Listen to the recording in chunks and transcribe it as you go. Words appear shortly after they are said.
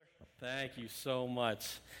Thank you so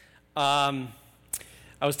much. I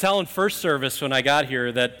was telling first service when I got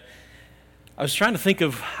here that I was trying to think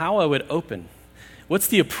of how I would open. What's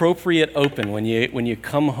the appropriate open when you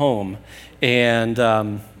come home? And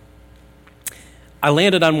I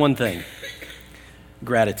landed on one thing: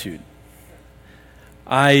 gratitude.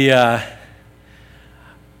 I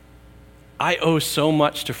owe so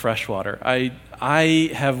much to Freshwater.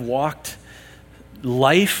 I have walked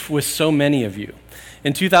life with so many of you.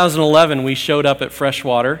 In 2011, we showed up at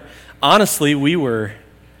Freshwater. Honestly, we were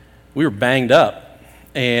banged up,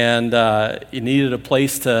 and you needed a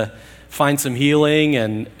place to find some healing,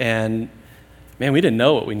 and man, we didn't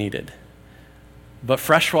know what we needed. But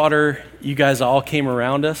Freshwater, you guys all came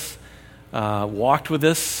around us, walked with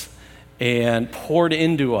us, and poured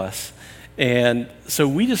into us. And so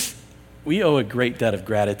we owe a great debt of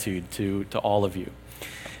gratitude to all of you.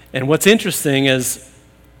 And what's interesting is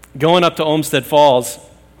going up to Olmsted Falls,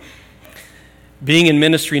 being in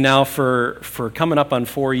ministry now for coming up on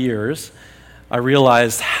 4 years, I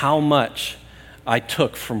realized how much I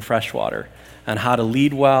took from Freshwater and how to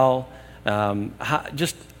lead well,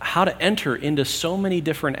 how to enter into so many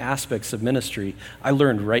different aspects of ministry I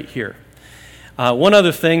learned right here. One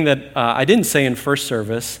other thing that I didn't say in first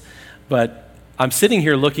service, but I'm sitting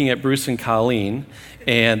here looking at Bruce and Colleen,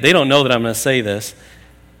 and they don't know that I'm going to say this.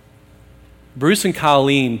 Bruce and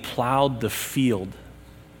Colleen plowed the field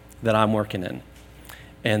that I'm working in.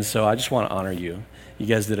 And so I just want to honor you. You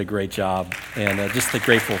guys did a great job, and just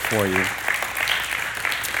grateful for you.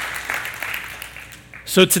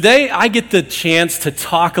 So today I get the chance to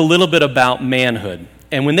talk a little bit about manhood.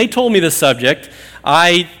 And when they told me the subject,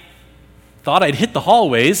 I thought I'd hit the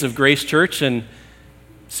hallways of Grace Church and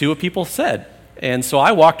see what people said. And so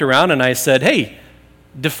I walked around and I said, hey,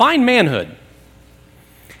 define manhood.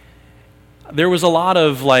 There was a lot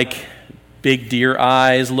of big deer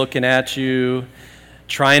eyes looking at you,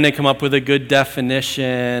 trying to come up with a good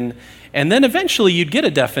definition, and then eventually you'd get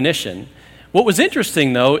a definition. What was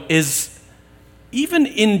interesting, though, is even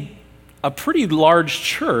in a pretty large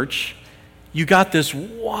church, you got this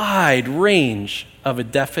wide range of a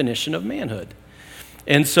definition of manhood.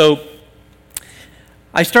 And so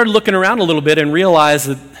I started looking around a little bit and realized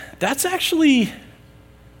that that's actually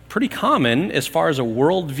pretty common as far as a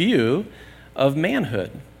worldview of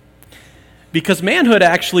manhood. Because manhood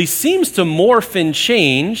actually seems to morph and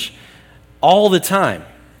change all the time.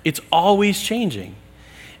 It's always changing.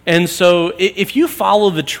 And so if you follow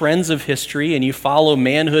the trends of history and you follow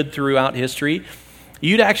manhood throughout history,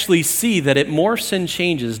 you'd actually see that it morphs and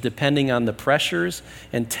changes depending on the pressures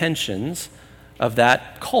and tensions of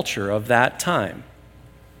that culture, of that time.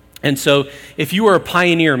 And so if you were a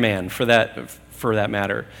pioneer man, for that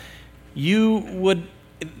matter,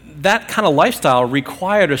 that kind of lifestyle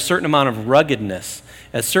required a certain amount of ruggedness,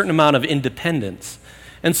 a certain amount of independence.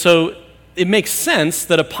 And so it makes sense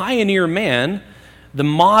that a pioneer man, the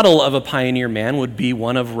model of a pioneer man would be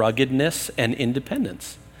one of ruggedness and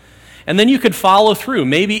independence. And then you could follow through,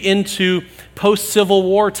 maybe into post-Civil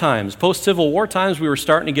War times. Post-Civil War times, we were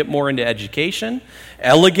starting to get more into education,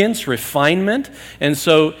 elegance, refinement, and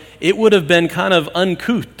so it would have been kind of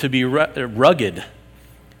uncouth to be rugged.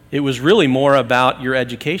 It was really more about your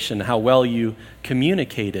education, how well you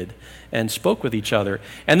communicated and spoke with each other.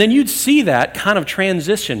 And then you'd see that kind of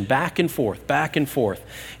transition back and forth, back and forth.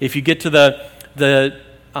 If you get to the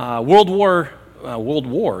World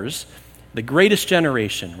Wars, the greatest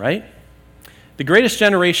generation, right? The greatest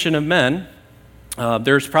generation of men,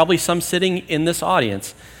 there's probably some sitting in this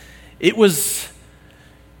audience. It was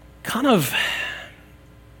kind of...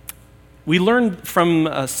 We learned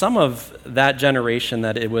from some of that generation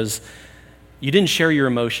that it was, you didn't share your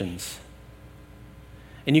emotions.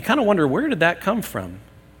 And you kind of wonder, where did that come from?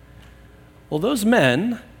 Well, those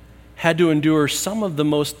men had to endure some of the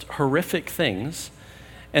most horrific things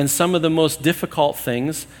and some of the most difficult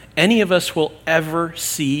things any of us will ever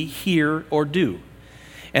see, hear, or do.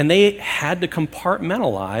 And they had to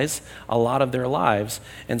compartmentalize a lot of their lives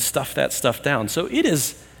and stuff that stuff down. So it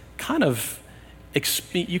is kind of...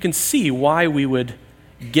 You can see why we would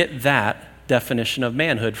get that definition of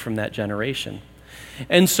manhood from that generation.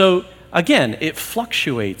 And so, again, it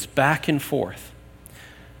fluctuates back and forth.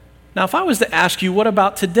 Now, if I was to ask you, what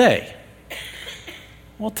about today?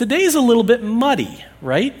 Well, today's a little bit muddy,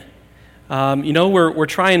 right? We're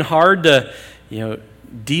trying hard to,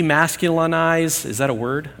 demasculinize. Is that a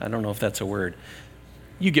word? I don't know if that's a word.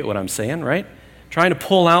 You get what I'm saying, right? Trying to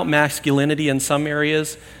pull out masculinity in some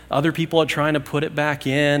areas. Other people are trying to put it back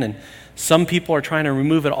in, and some people are trying to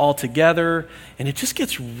remove it altogether, and it just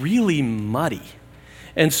gets really muddy.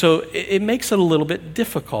 And so it makes it a little bit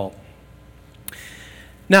difficult.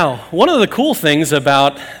 Now, one of the cool things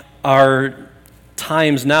about our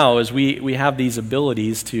times now is we have these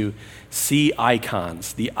abilities to see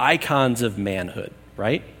icons, the icons of manhood,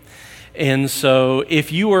 right? And so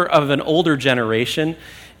if you were of an older generation,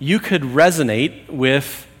 you could resonate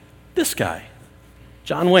with this guy,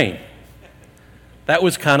 John Wayne. That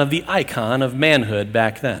was kind of the icon of manhood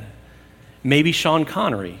back then. Maybe Sean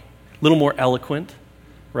Connery, a little more eloquent,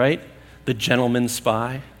 right? The gentleman's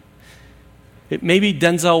spy. Maybe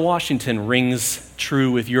Denzel Washington rings true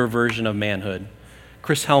with your version of manhood.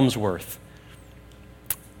 Chris Helmsworth.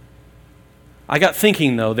 I got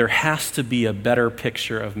thinking, though, there has to be a better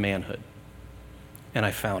picture of manhood. And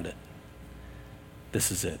I found it. This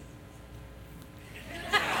is it.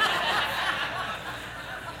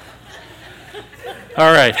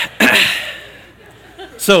 All right.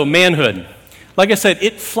 So, manhood. Like I said,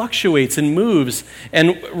 it fluctuates and moves.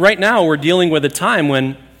 And right now, we're dealing with a time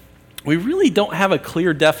when we really don't have a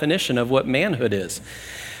clear definition of what manhood is.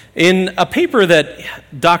 In a paper that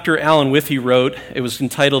Dr. Alan Withy wrote, it was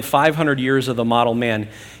entitled 500 Years of the Model Man,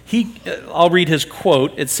 I'll read his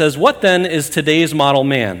quote. It says, "What then is today's model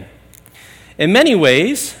man? In many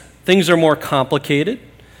ways, things are more complicated.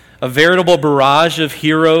 A veritable barrage of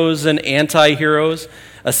heroes and anti-heroes,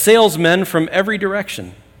 assails men from every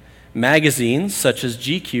direction. Magazines, such as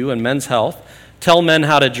GQ and Men's Health, tell men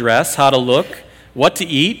how to dress, how to look, what to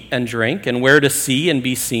eat and drink, and where to see and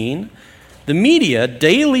be seen. The media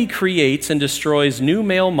daily creates and destroys new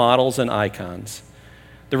male models and icons.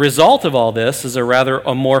 The result of all this is a rather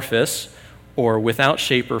amorphous, or without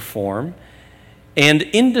shape or form, and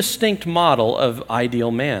indistinct model of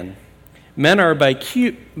ideal man. Men are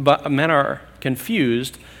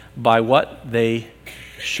confused by what they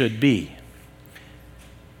should be."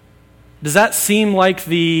 Does that seem like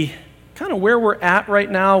the kind of where we're at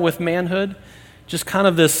right now with manhood? Just kind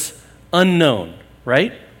of this unknown,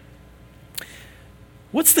 right?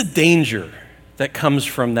 What's the danger that comes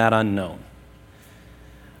from that unknown?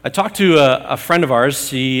 I talked to a friend of ours.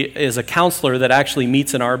 She is a counselor that actually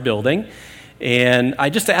meets in our building. And I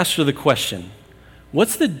just asked her the question,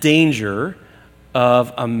 what's the danger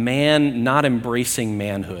of a man not embracing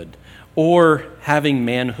manhood or having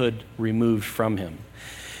manhood removed from him?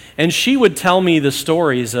 And she would tell me the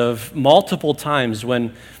stories of multiple times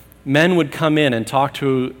when men would come in and talk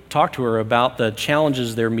to her about the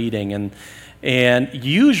challenges they're meeting, and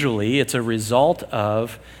usually it's a result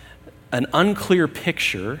of an unclear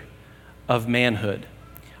picture of manhood,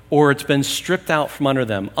 or it's been stripped out from under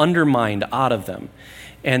them, undermined out of them.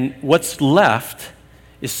 And what's left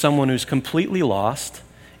is someone who's completely lost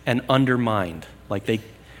and undermined, like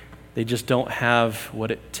they just don't have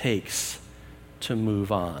what it takes to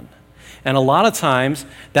move on. And a lot of times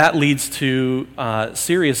that leads to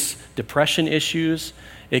serious depression issues.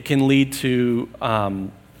 It can lead to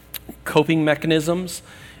coping mechanisms.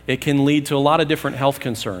 It can lead to a lot of different health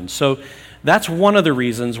concerns. So that's one of the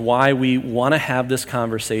reasons why we want to have this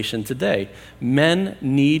conversation today. Men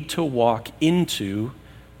need to walk into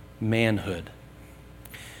manhood.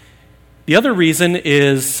 The other reason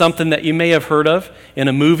is something that you may have heard of in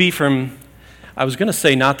a movie from, I was going to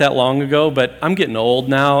say not that long ago, but I'm getting old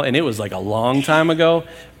now, and it was like a long time ago,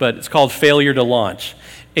 but it's called Failure to Launch.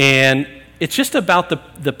 And it's just about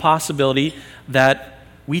the possibility that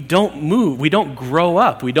we don't move, we don't grow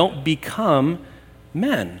up, we don't become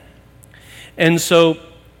men. And so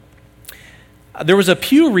there was a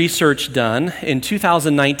Pew research done in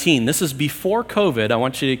 2019. This is before COVID. I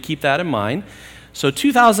want you to keep that in mind. So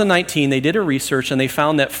 2019, they did a research, and they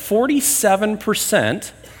found that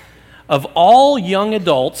 47% of all young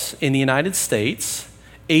adults in the United States,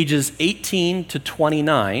 ages 18 to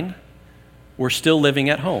 29, were still living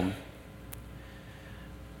at home.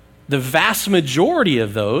 The vast majority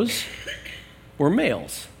of those were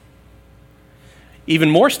males. Even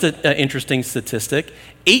more interesting statistic,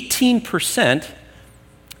 18%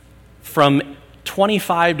 from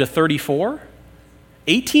 25 to 34,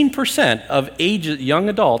 18% of young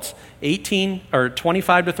adults,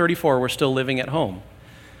 25 to 34, were still living at home.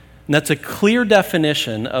 And that's a clear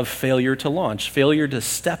definition of failure to launch, failure to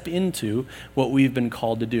step into what we've been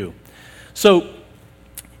called to do. So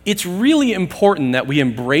it's really important that we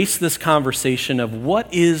embrace this conversation of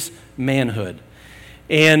what is manhood.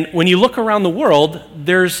 And when you look around the world,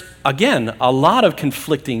 there's, again, a lot of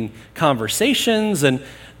conflicting conversations, and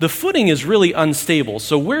the footing is really unstable.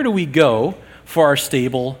 So where do we go for our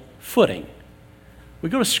stable footing? We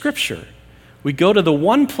go to Scripture. We go to the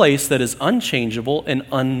one place that is unchangeable and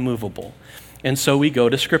unmovable. And so we go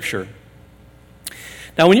to Scripture.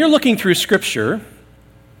 Now, when you're looking through Scripture,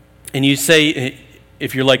 and you say,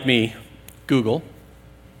 if you're like me, Google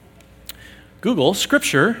Google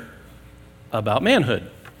scripture about manhood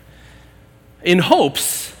in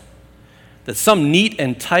hopes that some neat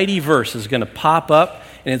and tidy verse is going to pop up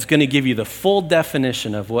and it's going to give you the full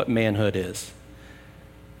definition of what manhood is.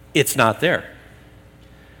 It's not there.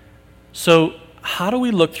 So how do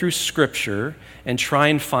we look through Scripture and try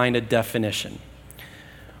and find a definition?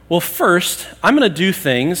 Well, first, I'm going to do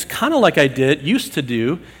things kind of like I used to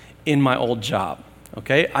do in my old job.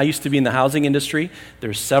 Okay, I used to be in the housing industry.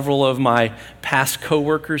 There's several of my past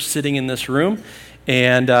coworkers sitting in this room,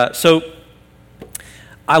 and so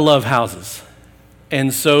I love houses.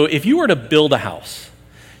 And so if you were to build a house,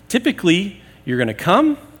 typically you're going to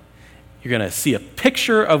come, you're going to see a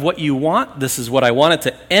picture of what you want. This is what I want it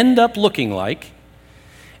to end up looking like.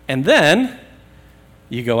 And then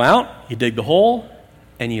you go out, you dig the hole,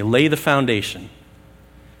 and you lay the foundation.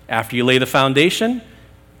 After you lay the foundation,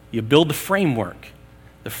 you build the framework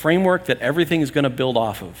that everything is going to build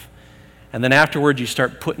off of. And then afterwards, you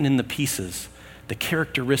start putting in the pieces, the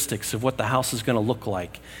characteristics of what the house is going to look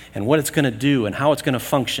like and what it's going to do and how it's going to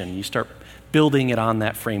function. You start building it on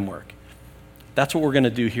that framework. That's what we're going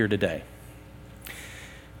to do here today.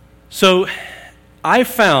 So I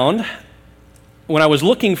found, when I was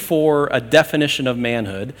looking for a definition of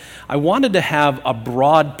manhood, I wanted to have a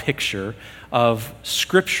broad picture of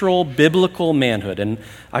scriptural, biblical manhood. And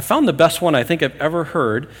I found the best one I think I've ever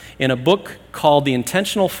heard in a book called The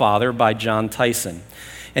Intentional Father by John Tyson.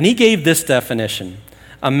 And he gave this definition: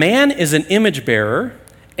 a man is an image bearer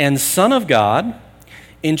and son of God,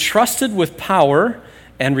 entrusted with power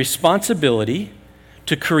and responsibility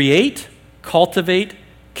to create, cultivate,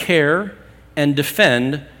 care, and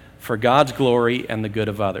defend for God's glory and the good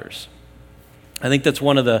of others. I think that's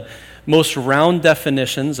one of the most round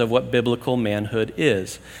definitions of what biblical manhood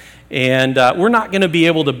is. And we're not going to be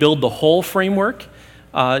able to build the whole framework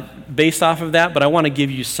based off of that, but I want to give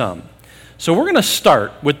you some. So we're going to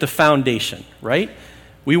start with the foundation, right?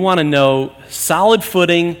 We want to know solid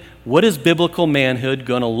footing. What is biblical manhood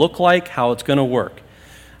going to look like? How it's going to work?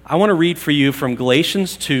 I want to read for you from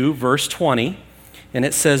Galatians 2, verse 20, and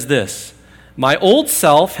it says this: "My old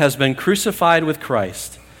self has been crucified with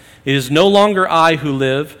Christ. It is no longer I who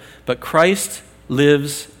live, but Christ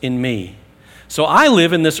lives in me. So I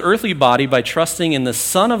live in this earthly body by trusting in the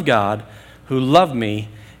Son of God who loved me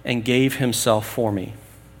and gave himself for me."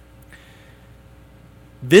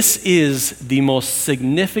 This is the most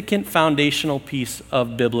significant foundational piece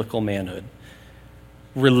of biblical manhood.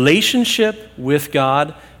 Relationship with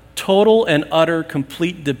God, total and utter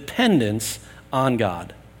complete dependence on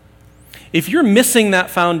God. If you're missing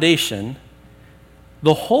that foundation,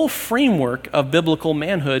 the whole framework of biblical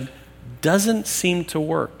manhood doesn't seem to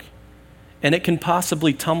work, and it can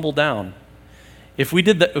possibly tumble down. If we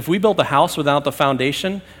built a house without the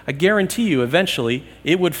foundation, I guarantee you eventually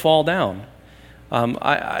it would fall down.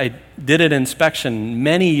 I did an inspection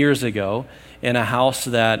many years ago in a house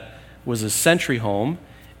that was a century home,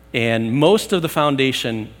 and most of the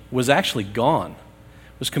foundation was actually gone.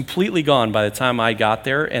 It was completely gone by the time I got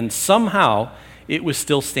there, and somehow it was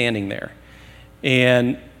still standing there.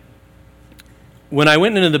 And when I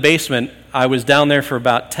went into the basement, I was down there for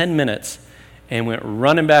about 10 minutes and went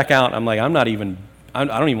running back out. I'm like, I don't even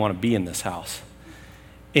want to be in this house.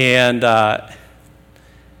 And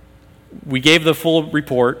we gave the full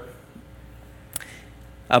report.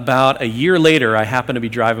 About a year later, I happened to be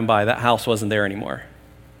driving by. That house wasn't there anymore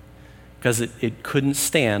because it couldn't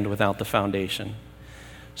stand without the foundation.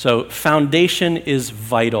 So foundation is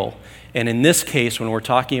vital. And in this case, when we're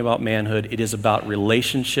talking about manhood, it is about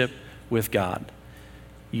relationship with God.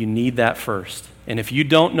 You need that first. And if you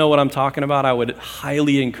don't know what I'm talking about, I would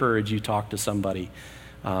highly encourage you talk to somebody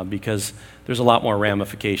because there's a lot more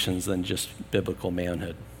ramifications than just biblical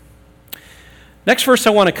manhood. Next verse I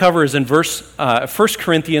want to cover is in 1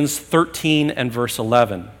 Corinthians 13 and verse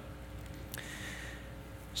 11.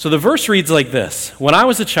 So the verse reads like this: "When I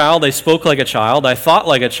was a child, I spoke like a child, I thought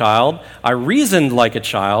like a child, I reasoned like a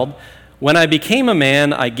child. When I became a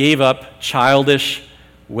man, I gave up childish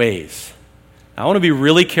ways." Now, I want to be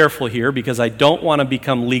really careful here because I don't want to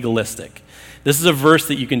become legalistic. This is a verse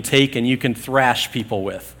that you can take and you can thrash people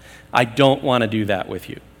with. I don't want to do that with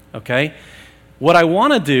you, okay? What I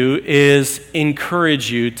want to do is encourage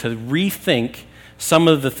you to rethink some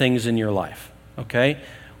of the things in your life, okay?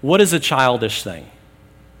 What is a childish thing?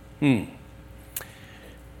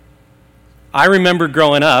 I remember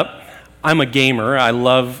growing up, I'm a gamer. I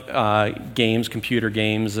love games, computer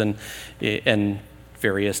games, and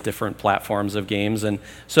various different platforms of games. And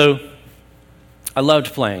so I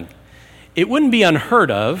loved playing. It wouldn't be unheard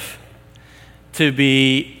of to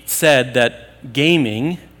be said that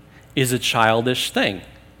gaming is a childish thing.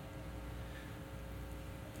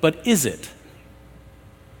 But is it?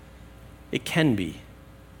 It can be.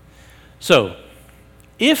 So,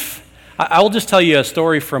 I'll just tell you a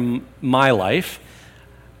story from my life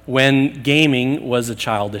when gaming was a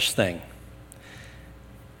childish thing.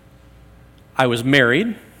 I was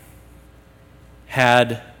married,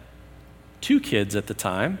 had 2 kids at the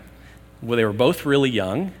time. Well, they were both really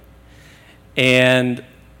young. And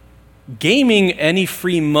gaming any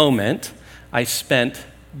free moment, I spent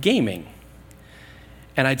gaming.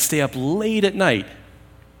 And I'd stay up late at night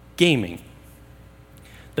gaming.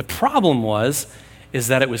 The problem is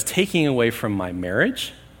that it was taking away from my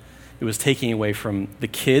marriage. It was taking away from the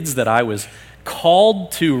kids that I was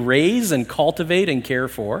called to raise and cultivate and care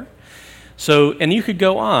for. So, and you could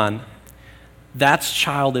go on. That's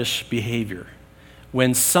childish behavior.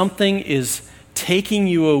 When something is taking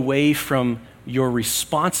you away from your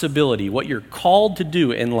responsibility, what you're called to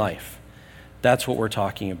do in life, that's what we're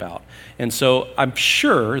talking about. And so I'm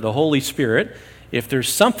sure the Holy Spirit, if there's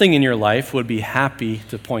something in your life, would be happy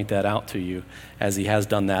to point that out to you, as he has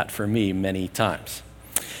done that for me many times.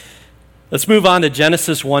 Let's move on to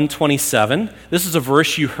Genesis 1:27. This is a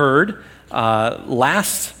verse you heard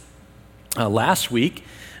last week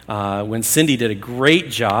when Cindy did a great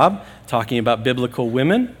job talking about biblical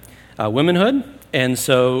womanhood. And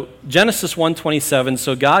so Genesis 1:27,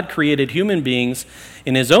 so God created human beings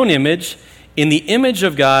in his own image. In the image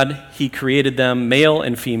of God, he created them, male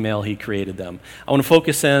and female, he created them. I want to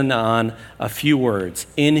focus in on a few words.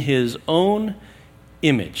 In his own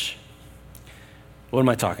image. What am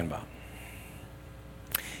I talking about?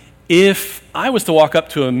 If I was to walk up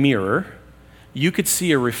to a mirror, you could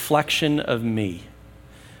see a reflection of me,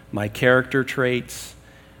 my character traits.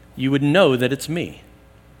 You would know that it's me.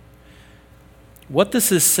 What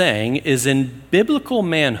this is saying is in biblical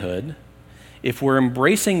manhood, if we're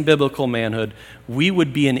embracing biblical manhood, we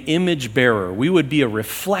would be an image bearer. We would be a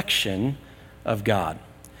reflection of God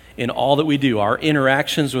in all that we do. Our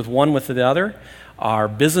interactions with the other, our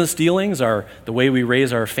business dealings, the way we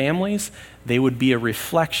raise our families, they would be a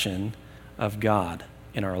reflection of God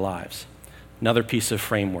in our lives. Another piece of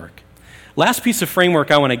framework. Last piece of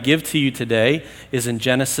framework I want to give to you today is in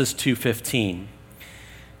Genesis 2:15.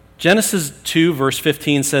 Genesis 2, verse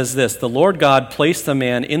 15 says this, "The Lord God placed the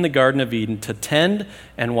man in the Garden of Eden to tend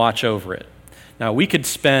and watch over it." Now, we could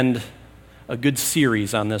spend a good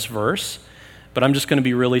series on this verse, but I'm just going to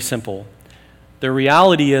be really simple. The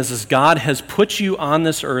reality is God has put you on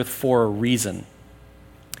this earth for a reason.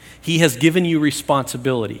 He has given you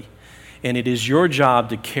responsibility, and it is your job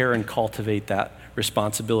to care and cultivate that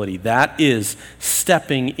responsibility. That is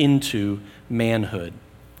stepping into manhood.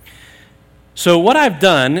 So what I've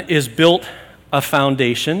done is built a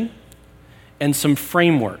foundation and some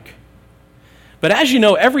framework. But as you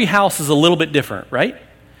know, every house is a little bit different, right?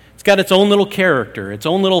 It's got its own little character, its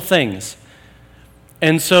own little things.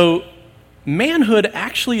 And so manhood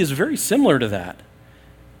actually is very similar to that.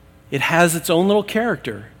 It has its own little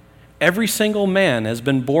character. Every single man has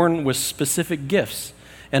been born with specific gifts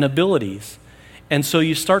and abilities. And so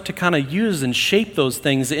you start to kind of use and shape those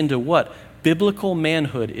things into what biblical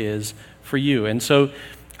manhood is for you. And so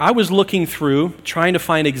I was looking through, trying to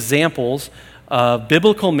find examples of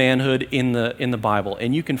biblical manhood in the Bible,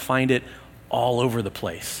 and you can find it all over the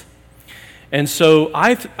place. And so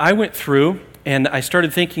I went through and I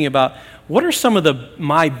started thinking about what are some of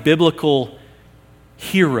my biblical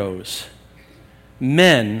heroes,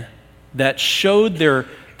 men that showed their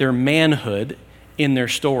manhood in their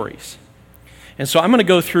stories. And so I'm going to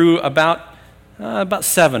go through about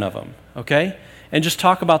 7 of them, okay? And just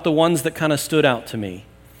talk about the ones that kind of stood out to me.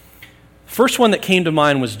 First one that came to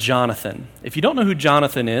mind was Jonathan. If you don't know who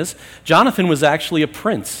Jonathan is, Jonathan was actually a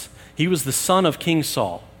prince. He was the son of King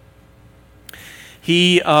Saul.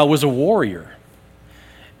 He was a warrior.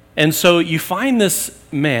 And so you find this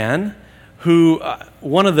man who,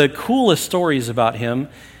 one of the coolest stories about him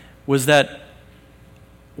was that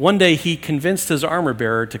one day he convinced his armor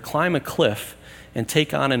bearer to climb a cliff and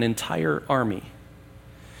take on an entire army.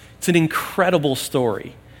 It's an incredible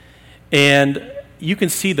story. And you can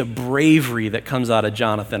see the bravery that comes out of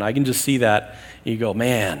Jonathan. I can just see that. You go,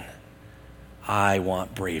 man, I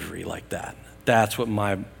want bravery like that. That's what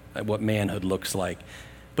manhood looks like.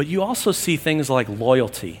 But you also see things like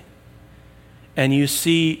loyalty. And you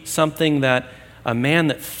see something that a man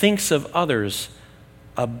that thinks of others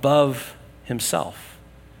above himself.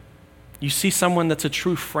 You see someone that's a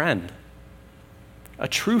true friend. A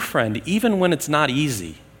true friend, even when it's not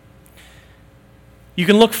easy. You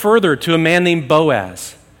can look further to a man named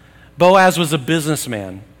Boaz. Boaz was a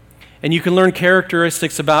businessman. And you can learn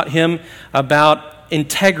characteristics about him, about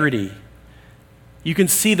integrity, You can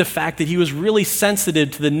see the fact that he was really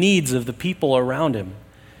sensitive to the needs of the people around him.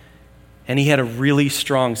 And he had a really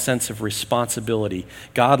strong sense of responsibility.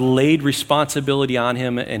 God laid responsibility on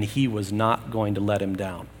him, and he was not going to let him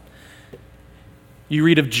down. You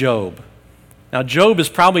read of Job. Now, Job is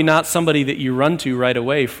probably not somebody that you run to right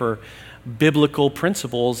away for biblical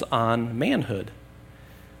principles on manhood,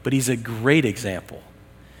 but he's a great example.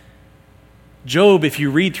 Job, if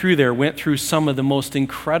you read through there, went through some of the most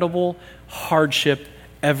incredible hardship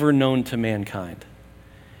ever known to mankind.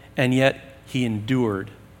 And yet, he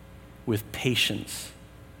endured with patience.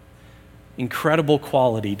 Incredible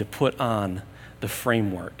quality to put on the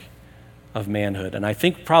framework of manhood. And I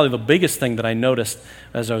think probably the biggest thing that I noticed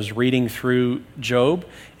as I was reading through Job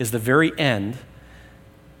is the very end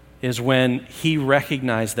is when he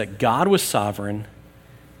recognized that God was sovereign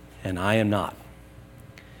and I am not.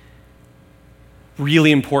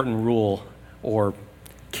 Really important rule or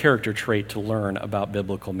character trait to learn about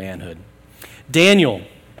biblical manhood. Daniel.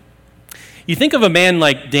 You think of a man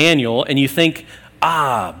like Daniel and you think,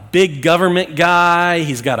 big government guy,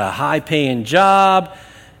 he's got a high-paying job.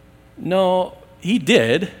 No, he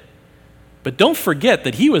did. But don't forget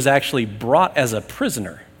that he was actually brought as a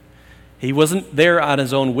prisoner. He wasn't there on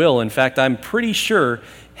his own will. In fact, I'm pretty sure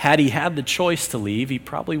had he had the choice to leave, he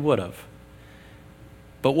probably would have.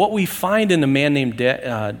 But what we find in a man named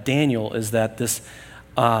Daniel is that this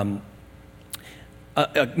a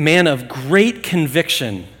man of great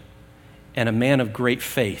conviction and a man of great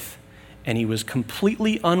faith. And he was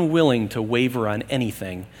completely unwilling to waver on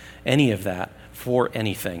anything, any of that, for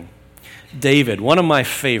anything. David, one of my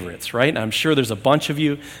favorites, right? I'm sure there's a bunch of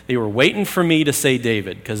you. They were waiting for me to say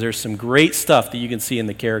David because there's some great stuff that you can see in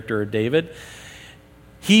the character of David.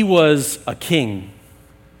 He was a king.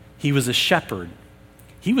 He was a shepherd.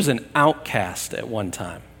 He was an outcast at one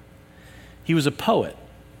time. He was a poet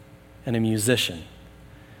and a musician.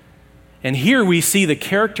 And here we see the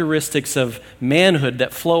characteristics of manhood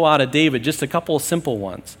that flow out of David, just a couple of simple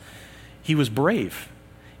ones. He was brave.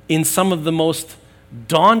 In some of the most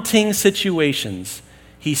daunting situations,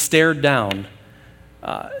 he stared down.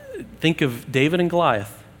 Think of David and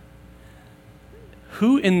Goliath.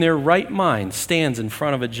 Who in their right mind stands in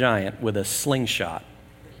front of a giant with a slingshot?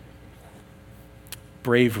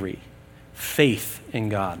 Bravery, faith in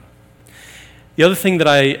God. The other thing that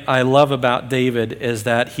I love about David is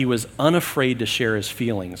that he was unafraid to share his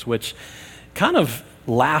feelings, which kind of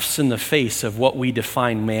laughs in the face of what we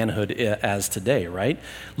define manhood as today, right?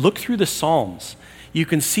 Look through the Psalms. You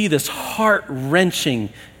can see this heart-wrenching,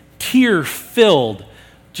 tear-filled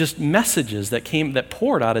just messages that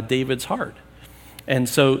poured out of David's heart. And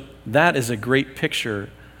so that is a great picture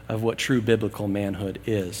of what true biblical manhood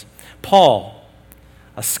is. Paul,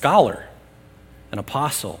 a scholar, an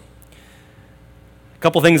apostle. A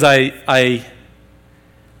couple things I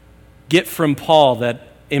get from Paul that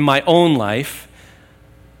in my own life,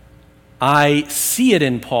 I see it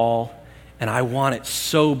in Paul and I want it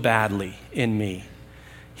so badly in me.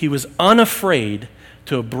 He was unafraid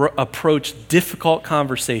to approach difficult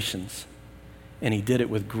conversations, and he did it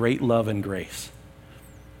with great love and grace.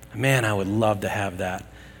 Man, I would love to have that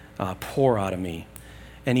pour out of me.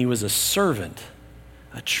 And he was a servant,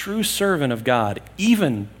 a true servant of God,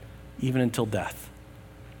 even until death.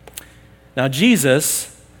 Now,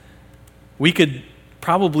 Jesus, we could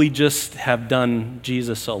probably just have done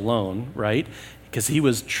Jesus alone, right? Because he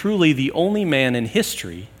was truly the only man in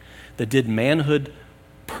history that did manhood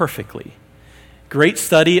perfectly. Great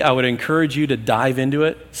study. I would encourage you to dive into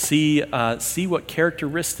it, see what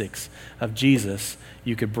characteristics of Jesus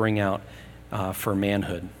you could bring out for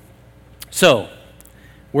manhood. So,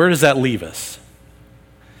 where does that leave us?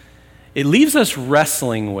 It leaves us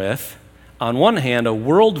wrestling with, on one hand, a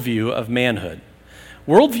worldview of manhood.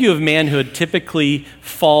 Worldview of manhood typically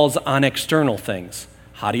falls on external things.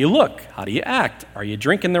 How do you look? How do you act? Are you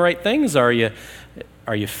drinking the right things? Are you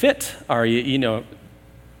fit? Are you,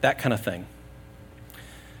 that kind of thing.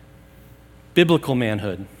 Biblical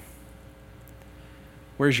manhood.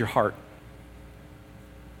 Where's your heart?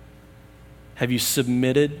 Have you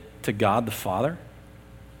submitted to God the Father?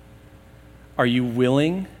 Are you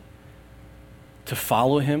willing to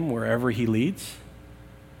follow him wherever he leads?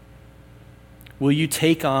 Will you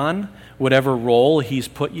take on whatever role he's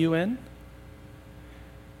put you in?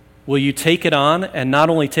 Will you take it on, and not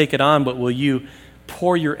only take it on, but will you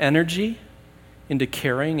pour your energy into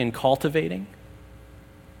caring and cultivating?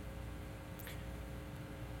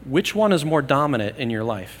 Which one is more dominant in your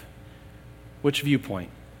life? Which viewpoint?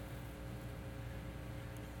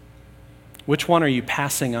 Which one are you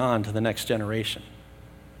passing on to the next generation?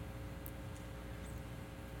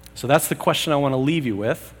 So that's the question I want to leave you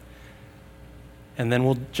with. and then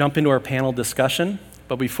we'll jump into our panel discussion.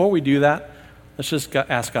 But before we do that, let's just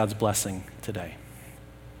ask God's blessing today.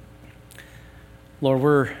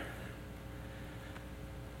 Lord,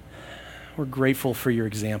 we're grateful for your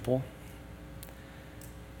example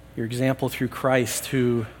through Christ,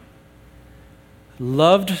 who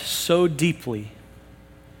loved so deeply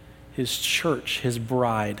his church, his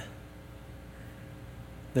bride,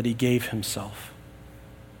 that he gave himself.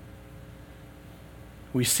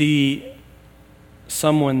 We see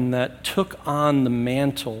someone that took on the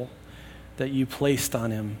mantle that you placed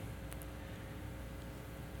on him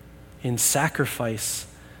in sacrifice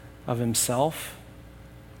of himself.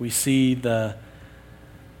 We see the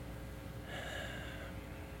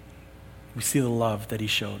love that he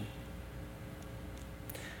showed.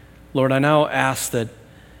 Lord, I now ask that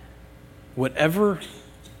whatever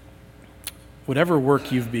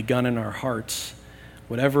work you've begun in our hearts,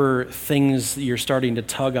 whatever things you're starting to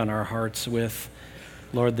tug on our hearts with,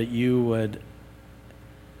 Lord, that you would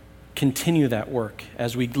continue that work.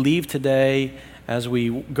 As we leave today, as we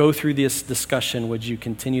go through this discussion, would you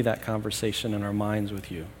continue that conversation in our minds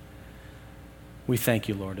with you? We thank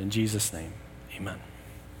you, Lord. In Jesus' name, amen.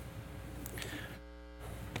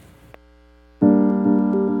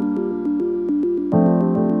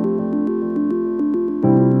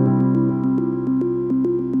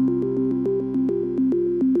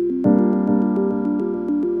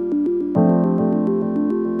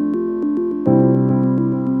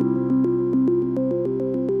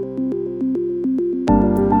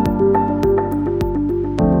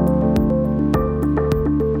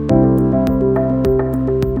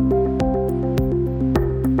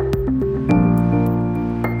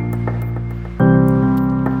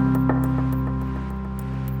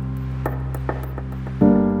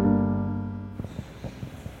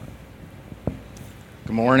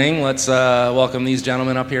 Let's welcome these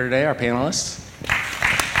gentlemen up here today, our panelists.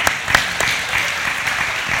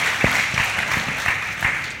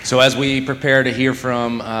 So as we prepare to hear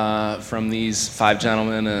from these five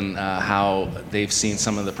gentlemen and how they've seen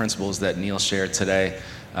some of the principles that Neil shared today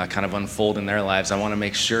kind of unfold in their lives, I want to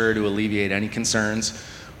make sure to alleviate any concerns.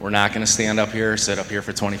 We're not going to stand up here, sit up here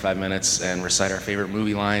for 25 minutes and recite our favorite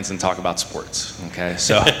movie lines and talk about sports, okay?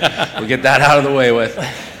 So we'll get that out of the way with.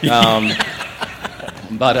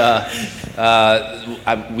 But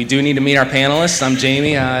we do need to meet our panelists. I'm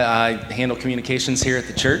Jamie. I handle communications here at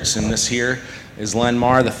the church, and this here is Len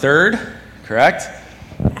Marr III, correct?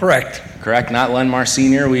 Correct, not Len Marr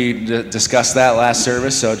Sr. We discussed that last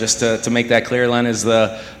service, so just to make that clear, Len is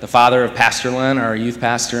the father of Pastor Len, our youth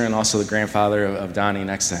pastor, and also the grandfather of Donnie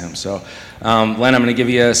next to him. So, Len, I'm going to give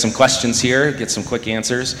you some questions here, get some quick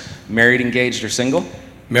answers. Married, engaged, or single?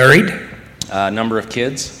 Married. Number of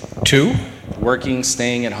kids? 2. Working,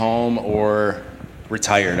 staying at home, or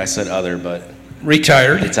retired? I said other, but...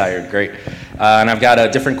 Retired. Retired, great. And I've got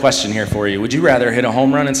a different question here for you. Would you rather hit a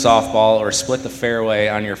home run in softball or split the fairway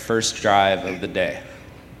on your first drive of the day?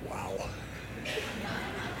 Wow.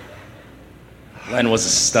 Len was a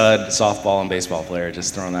stud softball and baseball player,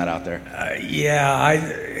 just throwing that out there.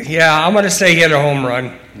 I'm going to say hit a home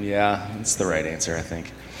run. Yeah, that's the right answer, I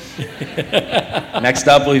think. Next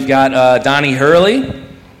up, we've got Donnie Hurley.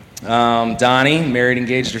 Donnie, married,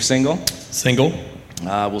 engaged, or single? Single.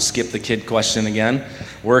 We'll skip the kid question again.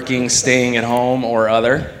 Working, staying at home, or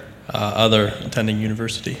other? Other, attending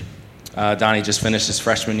university. Donnie just finished his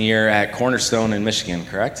freshman year at Cornerstone in Michigan,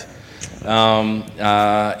 correct?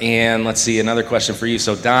 And let's see, another question for you.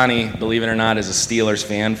 So Donnie, believe it or not, is a Steelers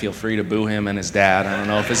fan. Feel free to boo him and his dad. I don't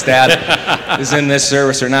know if his dad is in this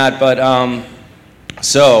service or not, but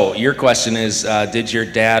so your question is, did your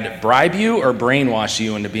dad bribe you or brainwash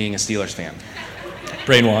you into being a Steelers fan?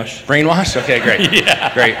 Brainwash. Brainwash? Okay, great.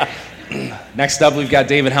 Yeah. Great. Next up, we've got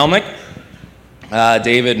David Helmick.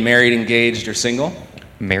 David, married, engaged, or single?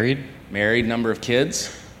 Married. Married. Number of kids?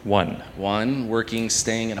 1. 1. Working,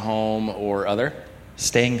 staying at home, or other?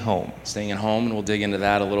 Staying home. Staying at home, and we'll dig into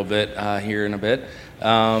that a little bit here in a bit.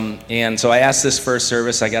 And so I asked this first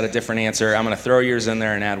service. I got a different answer. I'm going to throw yours in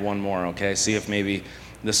there and add one more, okay? See if maybe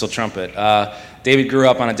this will trump it. David grew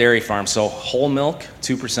up on a dairy farm, so whole milk,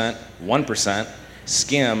 2%, 1%,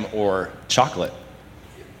 skim, or chocolate?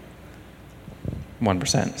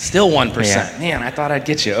 1%. Still 1%. Yeah. Man, I thought I'd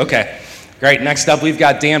get you. Okay, great. Next up, we've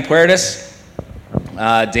got Dan Puertas.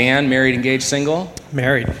 Dan, married, engaged, single?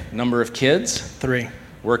 Married. Number of kids? 3.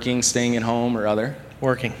 Working, staying at home, or other?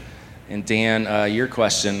 Working. And Dan, your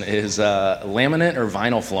question is laminate or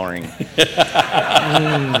vinyl flooring?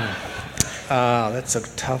 That's a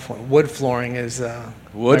tough one. Wood flooring is Wood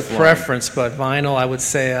my flooring. preference, but vinyl, I would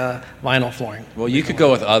say vinyl flooring. Well, you could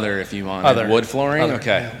go with other if you want. Other. Wood flooring? Other,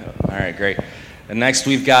 Okay. yeah. All right, great. And next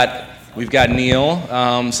we've got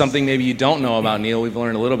Neil. Something maybe you don't know about Neil. We've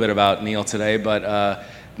learned a little bit about Neil today, but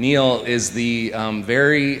Neil is the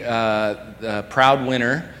very proud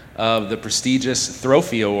winner of the prestigious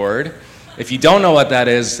Trophy Award. If you don't know what that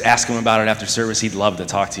is, ask him about it after service. He'd love to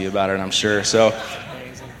talk to you about it, I'm sure. So,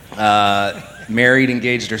 married,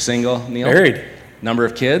 engaged, or single, Neil? Married. Number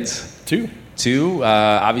of kids? Two.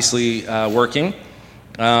 Obviously working.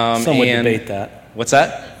 Some would debate that. What's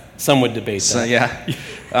that? Some would debate that. Yeah.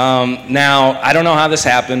 Now, I don't know how this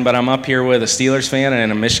happened, but I'm up here with a Steelers fan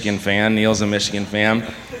and a Michigan fan. Neil's a Michigan fan.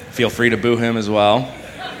 Feel free to boo him as well.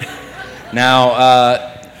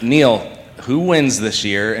 Now, Neil, who wins this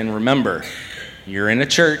year? And remember, you're in a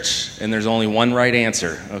church, and there's only one right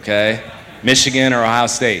answer, okay? Michigan or Ohio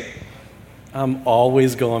State? I'm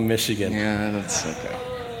always going Michigan. Yeah, that's okay.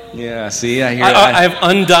 Yeah, see, I hear that. I have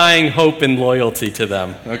undying hope and loyalty to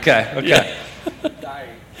them. Okay.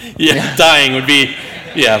 Yeah, dying would be,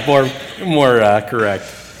 more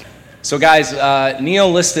correct. So guys,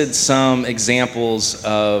 Neil listed some examples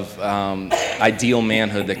of ideal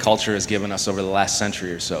manhood that culture has given us over the last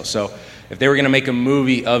century or so. So if they were going to make a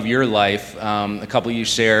movie of your life, a couple of you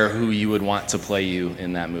share who you would want to play you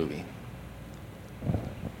in that movie.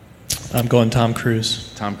 I'm going Tom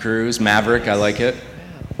Cruise. Tom Cruise, Maverick, I like it.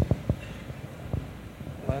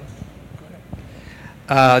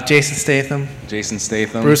 Jason Statham. Jason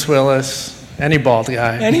Statham. Bruce Willis. Any bald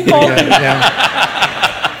guy. Any bald guy.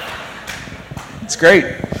 Yeah. It's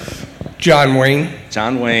great. John Wayne.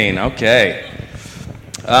 John Wayne, okay.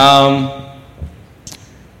 I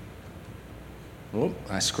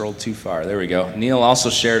scrolled too far. There we go. Neil also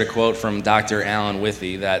shared a quote from Dr. Alan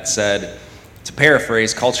Withy that said, to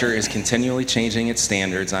paraphrase, culture is continually changing its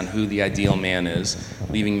standards on who the ideal man is,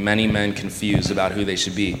 leaving many men confused about who they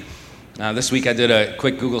should be. This week I did a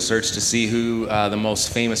quick Google search to see who the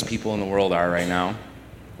most famous people in the world are right now.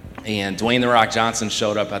 And Dwayne "The Rock" Johnson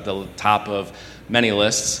showed up at the top of many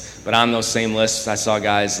lists. But on those same lists, I saw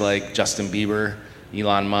guys like Justin Bieber,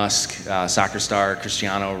 Elon Musk, soccer star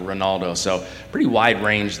Cristiano Ronaldo. So pretty wide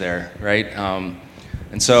range there, right?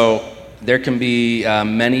 And so there can be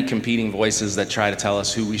many competing voices that try to tell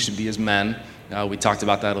us who we should be as men. We talked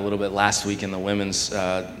about that a little bit last week in the women's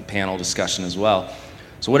panel discussion as well.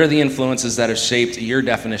 So what are the influences that have shaped your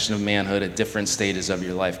definition of manhood at different stages of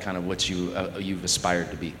your life, kind of what you've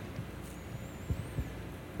aspired to be?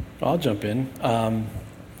 I'll jump in.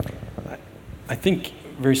 I think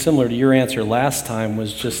very similar to your answer last time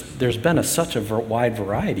was just there's been such a wide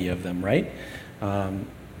variety of them, right?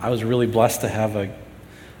 I was really blessed to have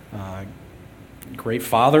a great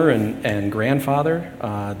father and grandfather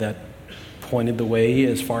that pointed the way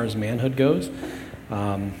as far as manhood goes.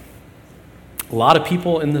 A lot of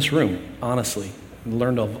people in this room, honestly,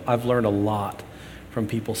 I've learned a lot from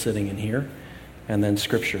people sitting in here, and then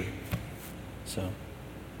Scripture. So,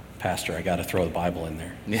 Pastor, I got to throw the Bible in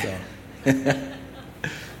there. Yeah. So.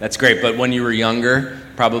 That's great, but when you were younger,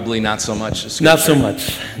 probably not so much Scripture. Not so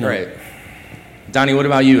much. No. Right. Donnie, what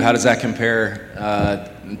about you? How does that compare?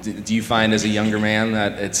 Do you find as a younger man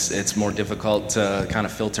that it's more difficult to kind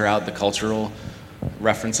of filter out the cultural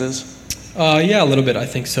references? Yeah, a little bit. I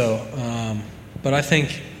think so. But I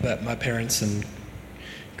think that my parents and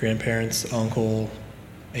grandparents, uncle,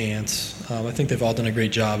 aunts, I think they've all done a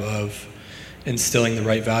great job of instilling the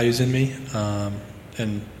right values in me.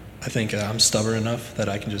 And I think I'm stubborn enough that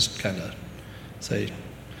I can just kind of say,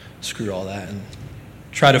 screw all that and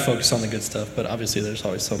try to focus on the good stuff. But obviously there's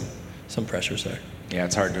always some pressures there. Yeah,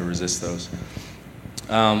 it's hard to resist those.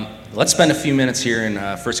 Let's spend a few minutes here in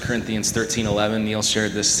 1 Corinthians 13:11. Neil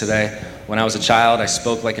shared this today. When I was a child, I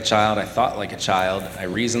spoke like a child, I thought like a child, I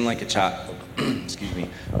reasoned like a child. Excuse me.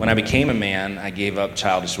 When I became a man, I gave up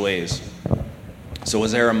childish ways. So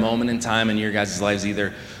was there a moment in time in your guys' lives,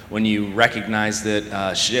 either when you recognized that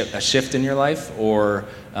a shift in your life, or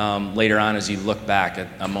later on as you look back at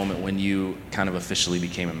a moment when you kind of officially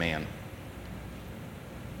became a man?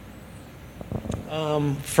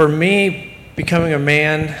 For me, becoming a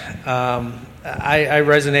man, I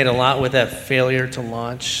resonate a lot with that failure to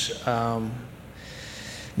launch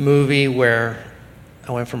movie where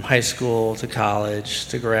I went from high school to college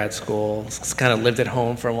to grad school, kind of lived at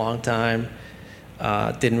home for a long time,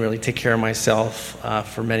 didn't really take care of myself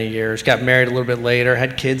for many years, got married a little bit later,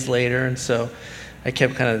 had kids later, and so I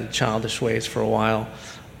kept kind of the childish ways for a while.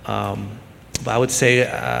 But I would say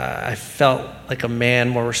I felt like a man,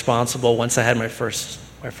 more responsible once I had my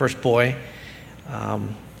first boy.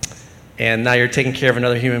 And now you're taking care of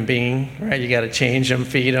another human being, right? You got to change them,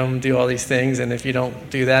 feed them, do all these things, and if you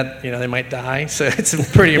don't do that, they might die. So it's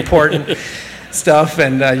pretty important stuff,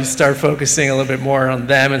 and you start focusing a little bit more on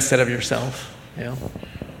them instead of yourself. Yeah.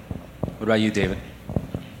 What about you, David?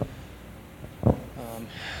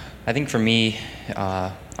 I think for me,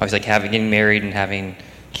 obviously getting married and having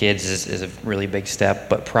kids is a really big step.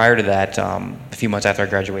 But prior to that, a few months after I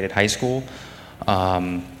graduated high school,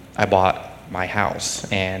 I bought my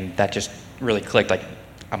house, and that just really clicked. Like,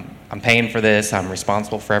 I'm paying for this. I'm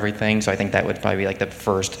responsible for everything. So I think that would probably be like the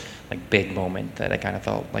first big moment that I kind of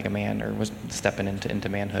felt like a man or was stepping into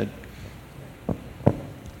manhood.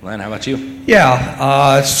 Len, how about you?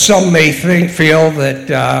 Yeah, some may feel that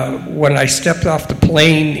when I stepped off the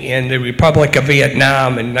plane in the Republic of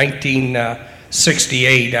Vietnam in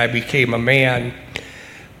 1968, I became a man.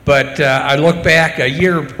 But I look back a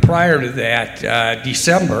year prior to that,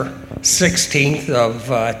 December 16th of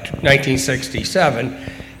 1967,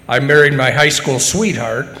 I married my high school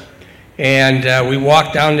sweetheart, and we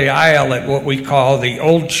walked down the aisle at what we call the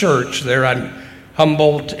Old Church there on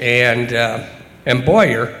Humboldt and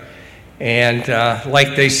Boyer, and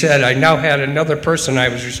like they said, I now had another person I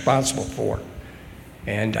was responsible for,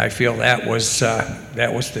 and I feel that was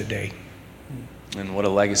the day. And what a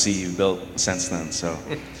legacy you've built since then, so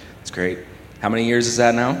it's great. How many years is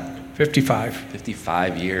that now? 55.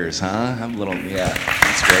 55 years, huh? I'm a little, yeah,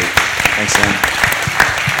 that's great. Thanks, Lynn.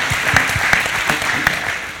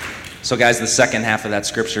 So guys, the second half of that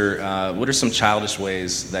scripture, what are some childish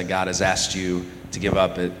ways that God has asked you to give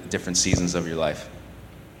up at different seasons of your life?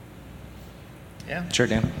 Yeah. Sure,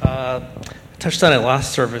 Dan. Touched on it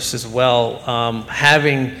last service as well.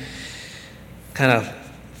 Having kind of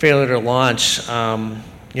failure to launch,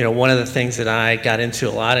 one of the things that I got into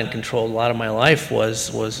a lot and controlled a lot of my life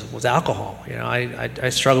was alcohol. I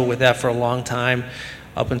struggled with that for a long time,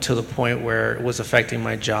 up until the point where it was affecting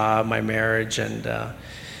my job, my marriage, and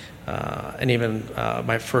even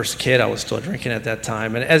my first kid. I was still drinking at that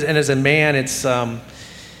time. And as a man,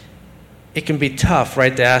 it can be tough,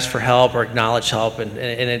 right, to ask for help or acknowledge help.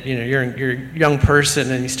 And you're a young person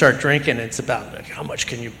and you start drinking. It's about how much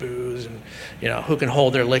can you booze and who can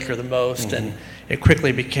hold their liquor the most. Mm-hmm. And it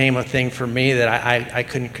quickly became a thing for me that I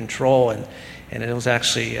couldn't control. And it was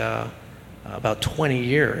actually about 20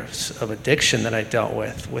 years of addiction that I dealt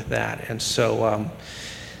with that. And so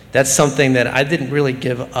that's something that I didn't really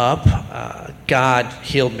give up. God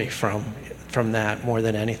healed me from that more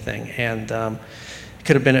than anything. And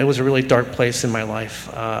it was a really dark place in my life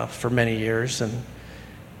for many years.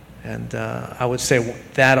 And I would say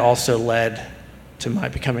that also led to my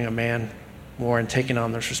becoming a man more and taking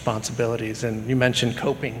on those responsibilities. And you mentioned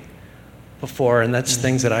coping before, and that's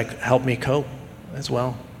things that helped me cope as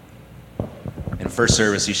well. In first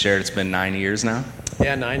service, you shared it's been 9 years now?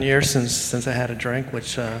 Yeah, 9 years since I had a drink,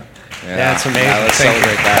 which, it's amazing. Yeah, let's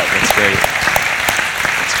celebrate that.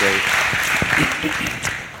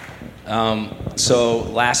 That's great. So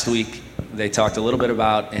last week, they talked a little bit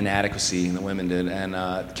about inadequacy, the women did, and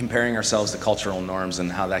comparing ourselves to cultural norms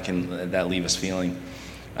and how that leave us feeling.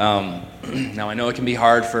 Now, I know it can be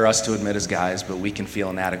hard for us to admit as guys, but we can feel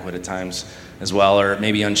inadequate at times as well, or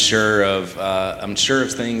maybe unsure of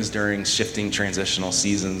things during shifting transitional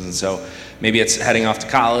seasons. And so maybe it's heading off to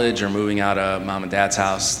college or moving out of mom and dad's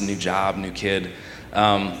house, new job, new kid.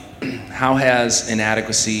 How has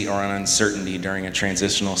inadequacy or an uncertainty during a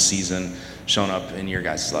transitional season shown up in your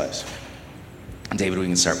guys' lives? David, we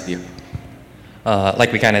can start with you.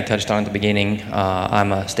 Like we kind of touched on at the beginning,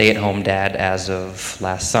 I'm a stay-at-home dad as of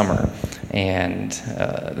last summer. And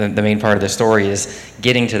the main part of the story is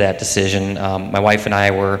getting to that decision. My wife and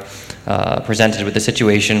I were presented with a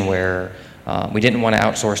situation where we didn't want to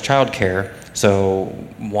outsource childcare, so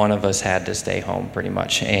one of us had to stay home pretty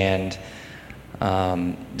much. And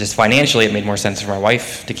just financially, it made more sense for my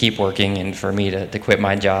wife to keep working and for me to quit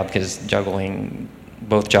my job, because juggling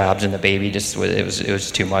both jobs and the baby it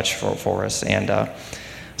was too much for us. And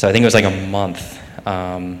so I think it was like a month,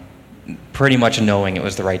 pretty much knowing it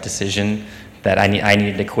was the right decision, that I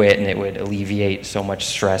needed to quit and it would alleviate so much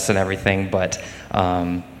stress and everything. But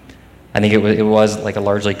I think it was like a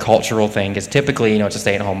largely cultural thing, because typically, it's a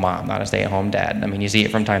stay-at-home mom, not a stay-at-home dad. I mean, you see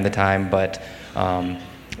it from time to time, but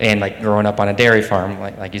and like growing up on a dairy farm,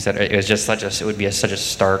 like you said, it was just it would be such a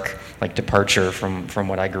stark departure from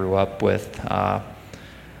what I grew up with.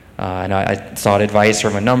 And I sought advice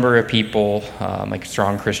from a number of people, like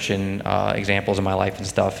strong Christian examples in my life and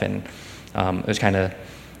stuff. And it was kind of,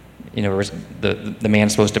 the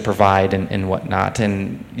man's supposed to provide and whatnot.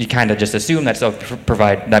 And you kind of just assume that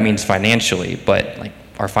that means financially, but like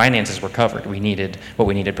our finances were covered. What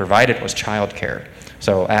we needed provided was childcare.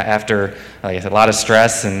 So after, like I said, a lot of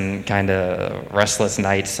stress and kind of restless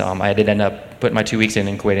nights, I did end up put my 2 weeks in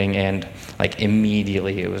and quitting, and like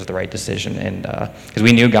immediately it was the right decision. And because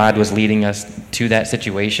we knew God was leading us to that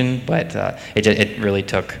situation, but it really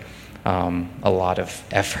took a lot of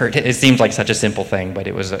effort. It seems like such a simple thing, but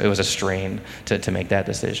it was a strain to make that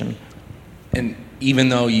decision. And even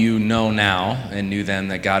though you know now and knew then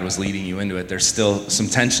that God was leading you into it, there's still some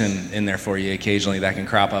tension in there for you occasionally that can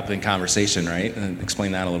crop up in conversation, right? And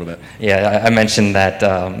explain that a little bit. Yeah, I mentioned that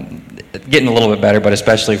getting a little bit better, but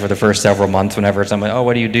especially for the first several months, whenever someone, oh,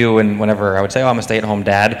 what do you do? And whenever I would say, oh, I'm a stay-at-home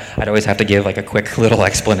dad, I'd always have to give like a quick little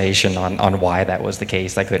explanation on why that was the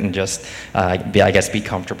case. I couldn't just, be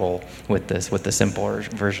comfortable with the simpler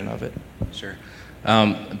version of it. Sure.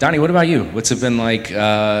 Donnie, what about you? What's it been like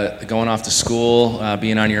going off to school,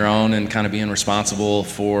 being on your own, and kind of being responsible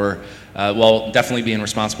for, definitely being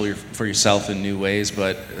responsible for yourself in new ways,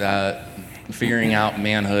 but figuring out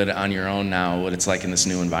manhood on your own now, what it's like in this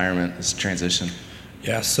new environment, this transition?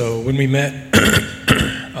 Yeah, so when we met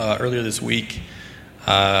earlier this week,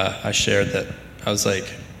 I shared that I was like,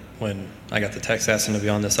 when I got the text asking to be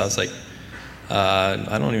on this, I was like,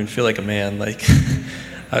 I don't even feel like a man. Like,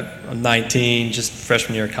 I'm 19, just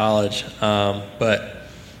freshman year of college, but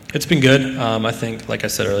it's been good. I think, like I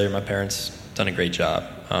said earlier, my parents done a great job,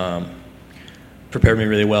 prepared me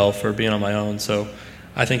really well for being on my own, so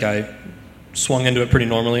I think I swung into it pretty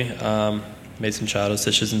normally, made some childhood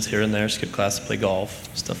decisions here and there, skipped class to play golf,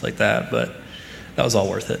 stuff like that, but that was all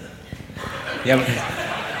worth it. Yeah.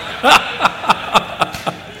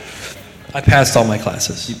 I passed all my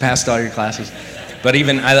classes. You passed all your classes. But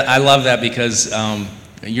even, I love that because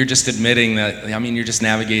you're just admitting that, you're just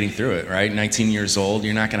navigating through it, right? 19 years old,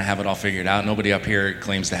 you're not going to have it all figured out. Nobody up here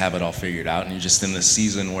claims to have it all figured out. And you're just in this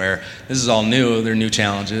season where this is all new. There are new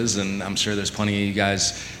challenges. And I'm sure there's plenty of you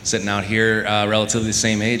guys sitting out here relatively the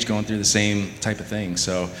same age going through the same type of thing.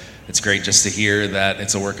 So it's great just to hear that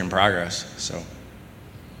it's a work in progress. So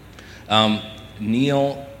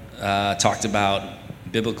Neil talked about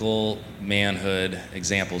biblical manhood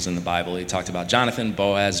examples in the Bible. He talked about Jonathan,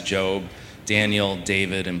 Boaz, Job, Daniel,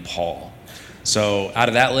 David, and Paul. So out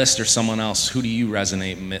of that list or someone else, who do you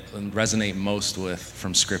resonate most with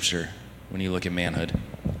from Scripture when you look at manhood?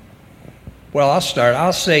 Well, I'll start.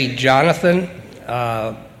 I'll say Jonathan.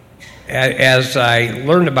 As I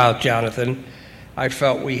learned about Jonathan, I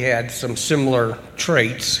felt we had some similar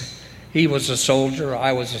traits. He was a soldier.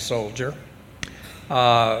 I was a soldier.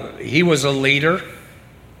 He was a leader.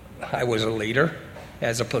 I was a leader,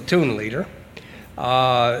 as a platoon leader.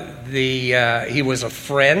 He was a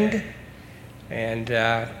friend, and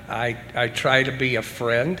I try to be a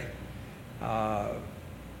friend. I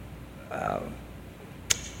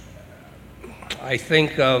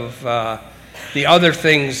think of the other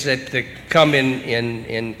things that come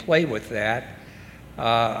in play with that.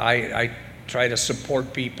 I try to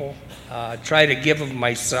support people, try to give of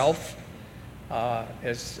myself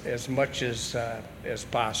as much as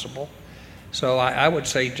possible. So I would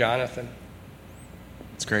say Jonathan.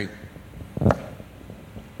 That's great.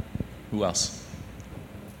 Who else?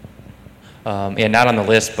 Not on the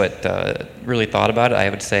list, but really thought about it. I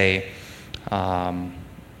would say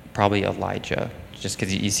probably Elijah, just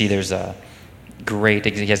because you see he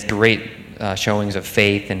has great showings of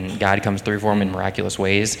faith, and God comes through for him in miraculous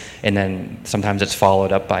ways, and then sometimes it's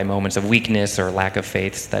followed up by moments of weakness or lack of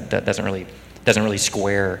faith that doesn't really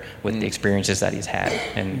square with the experiences that he's had,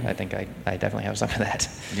 and I think I definitely have some of that.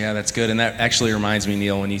 Yeah, that's good, and that actually reminds me,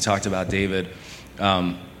 Neil, when you talked about David,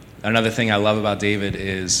 another thing I love about David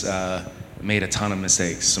is made a ton of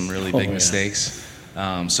mistakes, some really big mistakes,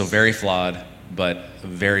 so very flawed, but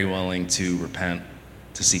very willing to repent,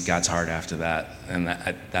 to seek God's heart after that, and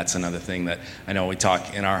that's another thing that I know we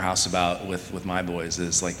talk in our house about with my boys,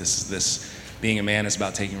 is like this being a man is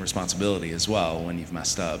about taking responsibility as well when you've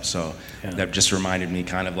messed up. So that just reminded me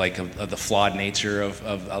kind of like of the flawed nature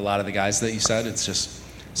of a lot of the guys that you said. It's just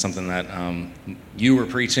something that you were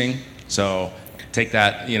preaching. So take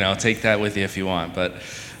that with you if you want. But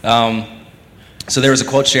so there was a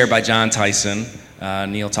quote shared by John Tyson.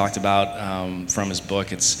 Neil talked about from his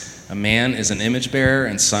book. It's, "A man is an image bearer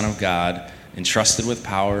and son of God, entrusted with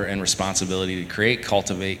power and responsibility to create,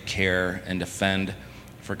 cultivate, care, and defend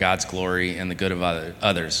for God's glory and the good of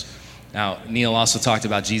others." Now, Neil also talked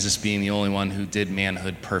about Jesus being the only one who did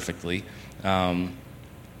manhood perfectly.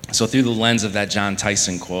 So through the lens of that John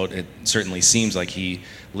Tyson quote, it certainly seems like he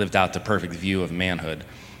lived out the perfect view of manhood.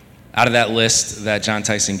 Out of that list that John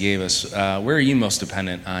Tyson gave us, where are you most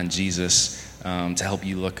dependent on Jesus to help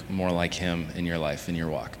you look more like him in your life, in your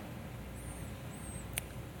walk?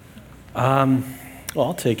 Well,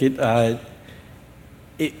 I'll take it.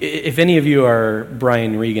 If any of you are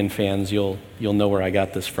Brian Regan fans, you'll know where I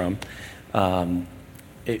got this from. I'm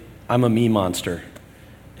a me monster,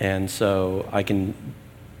 and so I can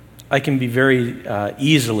be very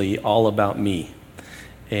easily all about me,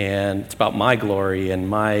 and it's about my glory and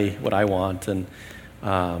what I want, and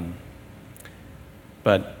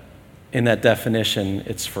but in that definition,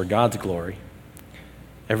 it's for God's glory.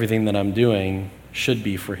 Everything that I'm doing should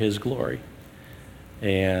be for His glory,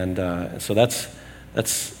 and so that's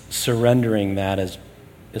surrendering that is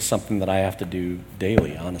something that I have to do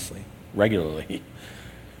daily, honestly, regularly.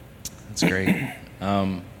 That's great.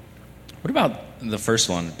 What about the first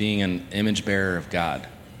one, being an image bearer of God?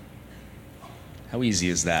 How easy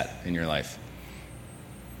is that in your life?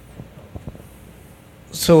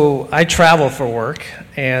 So I travel for work,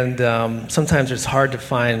 and sometimes it's hard to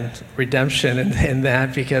find redemption in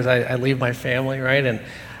that because I leave my family, right? And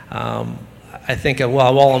I think,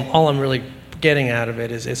 well, all I'm really getting out of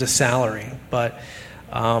it is a salary. But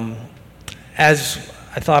as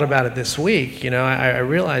I thought about it this week, I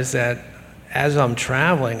realized that as I'm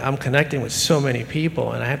traveling, I'm connecting with so many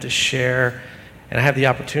people, and I have to share, and I have the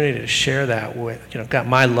opportunity to share that with, got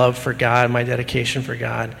my love for God, my dedication for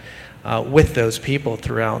God, with those people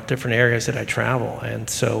throughout different areas that I travel. And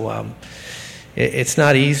so it's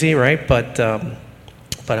not easy, right? But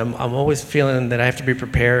I'm always feeling that I have to be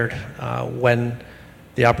prepared when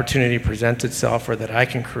the opportunity presents itself, or that I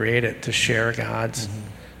can create it to share God's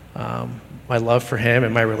my love for Him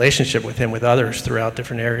and my relationship with Him with others throughout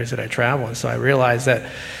different areas that I travel. And so I realize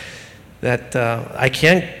that I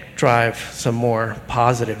can drive some more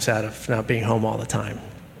positives out of not being home all the time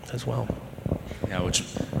as well. Yeah, which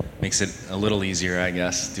makes it a little easier, I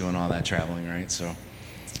guess, doing all that traveling, right? So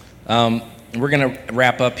we're going to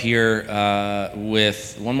wrap up here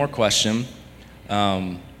with one more question.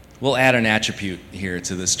 We'll add an attribute here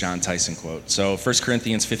to this John Tyson quote. So 1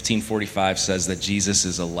 Corinthians 15:45 says that Jesus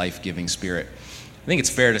is a life-giving spirit. I think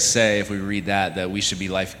it's fair to say, if we read that we should be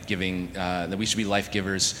life-giving, that we should be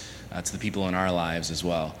life-givers to the people in our lives as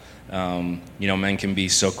well. Men can be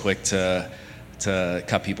so quick to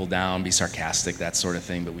cut people down, be sarcastic, that sort of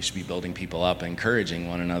thing, but we should be building people up, encouraging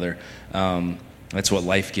one another. That's what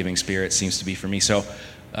life-giving spirit seems to be for me. So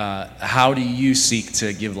how do you seek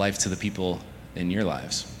to give life to the people in your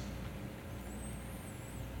lives?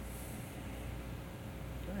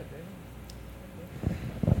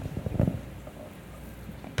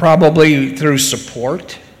 Probably through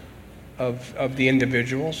support of the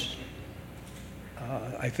individuals,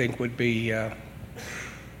 I think would be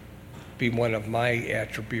one of my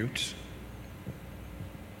attributes.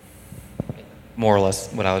 More or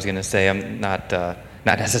less what I was going to say. I'm not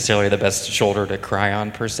necessarily the best shoulder to cry on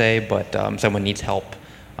per se, but someone needs help,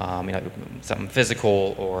 something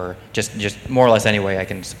physical or just more or less any way I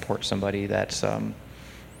can support somebody. That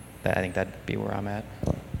I think that'd be where I'm at.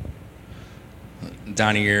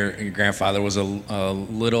 Donnie, your grandfather was a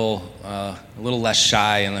little less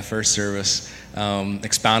shy in the first service.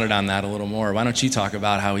 Expounded on that a little more. Why don't you talk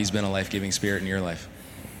about how he's been a life-giving spirit in your life?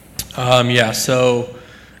 So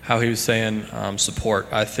how he was saying support,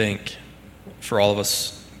 I think for all of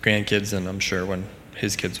us grandkids, and I'm sure when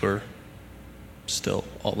his kids were still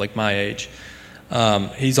like my age,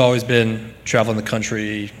 he's always been traveling the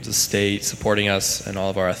country, the state, supporting us in all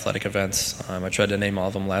of our athletic events. I tried to name all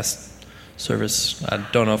of them last service. I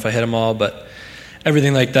don't know if I hit them all, but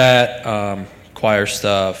everything like that, choir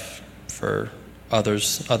stuff for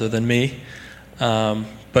others other than me.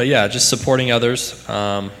 But yeah, just supporting others.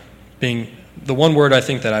 Being the one word I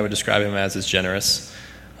think that I would describe him as is generous.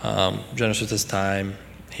 Generous with his time.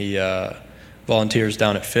 He volunteers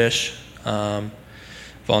down at Fish,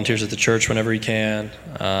 volunteers at the church whenever he can,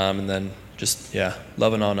 and then just,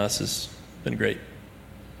 loving on us has been great.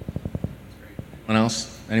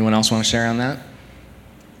 Anyone else want to share on that?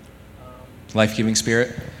 Life-giving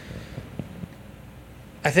spirit?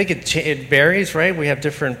 I think it varies, right? We have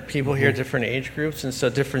different people here, different age groups, and so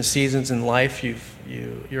different seasons in life,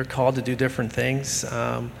 you're called to do different things.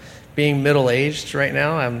 Being middle-aged right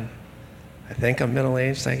now, I think I'm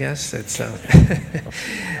middle-aged, I guess. It's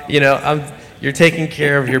you're taking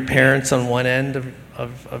care of your parents on one end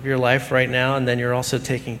of your life right now, and then you're also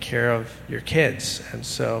taking care of your kids, and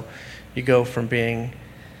so you go from being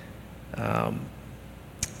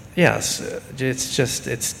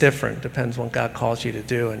it's different. Depends what God calls you to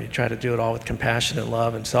do, and you try to do it all with compassion and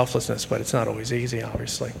love and selflessness, but it's not always easy,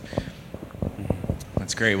 obviously.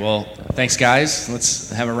 That's great. Well, thanks, guys.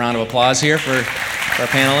 Let's have a round of applause here for our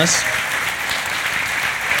panelists.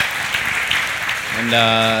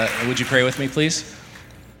 And would you pray with me, please?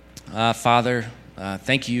 Father,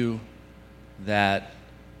 thank you that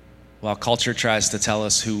while culture tries to tell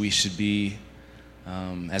us who we should be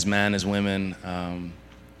as men, as women,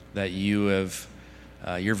 that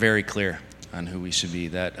you're very clear on who we should be,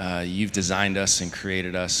 that you've designed us and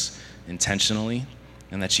created us intentionally,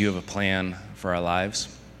 and that you have a plan for our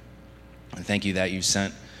lives. And thank you that you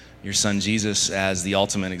sent your son Jesus as the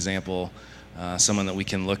ultimate example, someone that we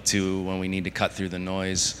can look to when we need to cut through the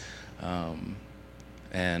noise,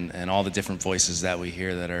 and all the different voices that we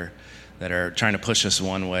hear that are trying to push us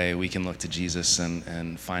one way. We can look to Jesus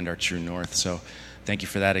and find our true north. So thank you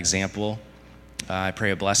for that example. I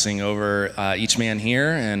pray a blessing over each man here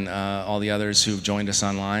and all the others who've joined us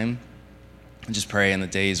online. I just pray in the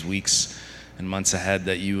days, weeks, and months ahead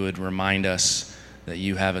that you would remind us that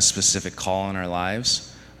you have a specific call in our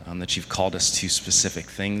lives, that you've called us to specific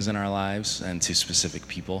things in our lives and to specific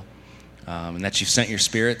people, and that you've sent your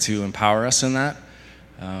Spirit to empower us in that,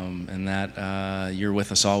 and that you're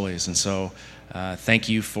with us always. And so thank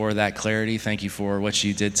you for that clarity. Thank you for what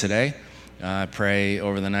you did today. I pray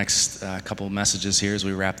over the next couple of messages here as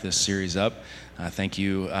we wrap this series up. Thank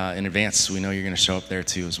you in advance. We know you're going to show up there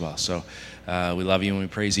too as well. So we love you and we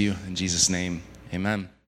praise you. In Jesus' name, amen.